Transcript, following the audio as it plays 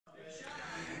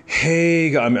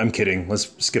Hey, I'm kidding.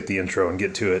 Let's skip the intro and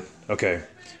get to it. Okay,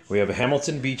 we have a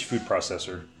Hamilton Beach food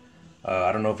processor.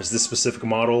 I don't know if it's this specific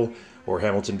model or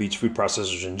Hamilton Beach food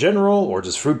processors in general or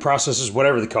just food processors,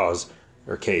 whatever the cause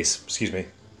or case. Excuse me.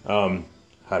 I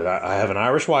have an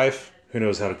Irish wife who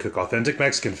knows how to cook authentic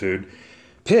Mexican food.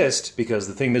 Pissed because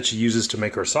the thing that she uses to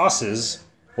make her sauces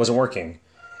wasn't working.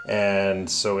 And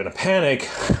so in a panic,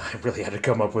 I really had to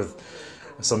come up with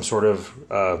some sort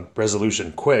of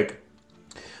resolution quick.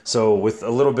 So with a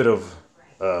little bit of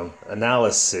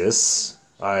analysis,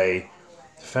 I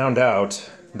found out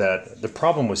that the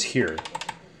problem was here.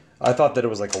 I thought that it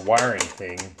was like a wiring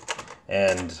thing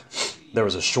and there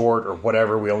was a short or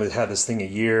whatever. We only had this thing a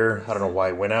year. I don't know why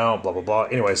it went out, blah, blah, blah.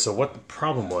 Anyway, so what the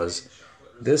problem was,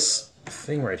 this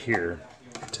thing right here,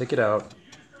 take it out,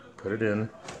 put it in.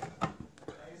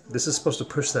 This is supposed to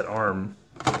push that arm,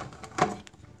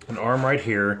 an arm right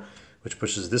here, which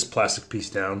pushes this plastic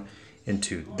piece down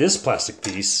into this plastic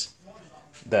piece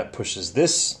that pushes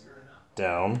this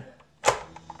down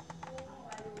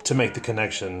to make the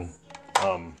connection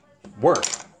work.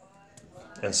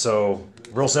 And so,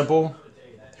 real simple,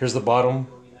 here's the bottom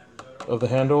of the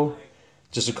handle,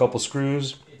 just a couple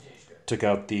screws, took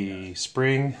out the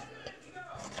spring.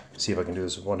 See if I can do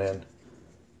this with one hand.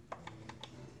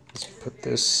 Let's put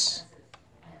this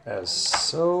as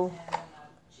so.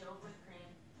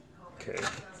 Okay,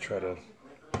 try to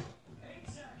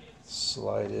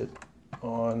slide it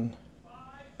on.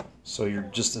 So you're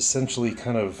just essentially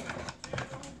kind of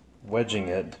wedging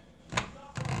it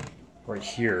right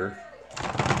here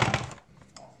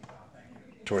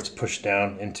towards push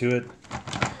down into it.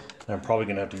 And I'm probably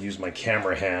gonna have to use my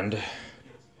camera hand.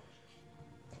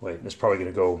 Wait, it's probably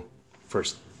gonna go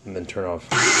first and then turn off.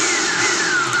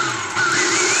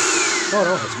 Oh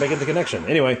no, it's making the connection.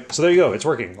 Anyway, so there you go, it's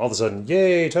working. All of a sudden,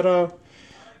 yay, ta-da!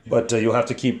 But you'll have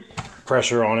to keep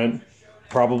pressure on it,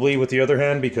 probably with the other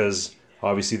hand, because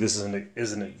obviously this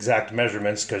isn't exact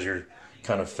measurements because you're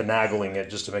kind of finagling it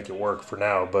just to make it work for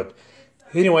now. But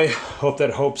anyway, hope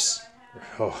that helps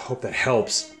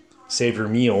save your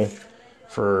meal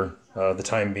for the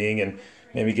time being and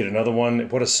maybe get another one.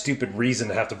 What a stupid reason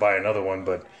to have to buy another one,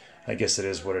 but I guess it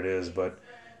is what it is. But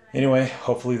anyway,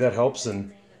 hopefully that helps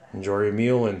and enjoy your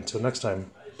meal. Until next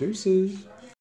time, deuces.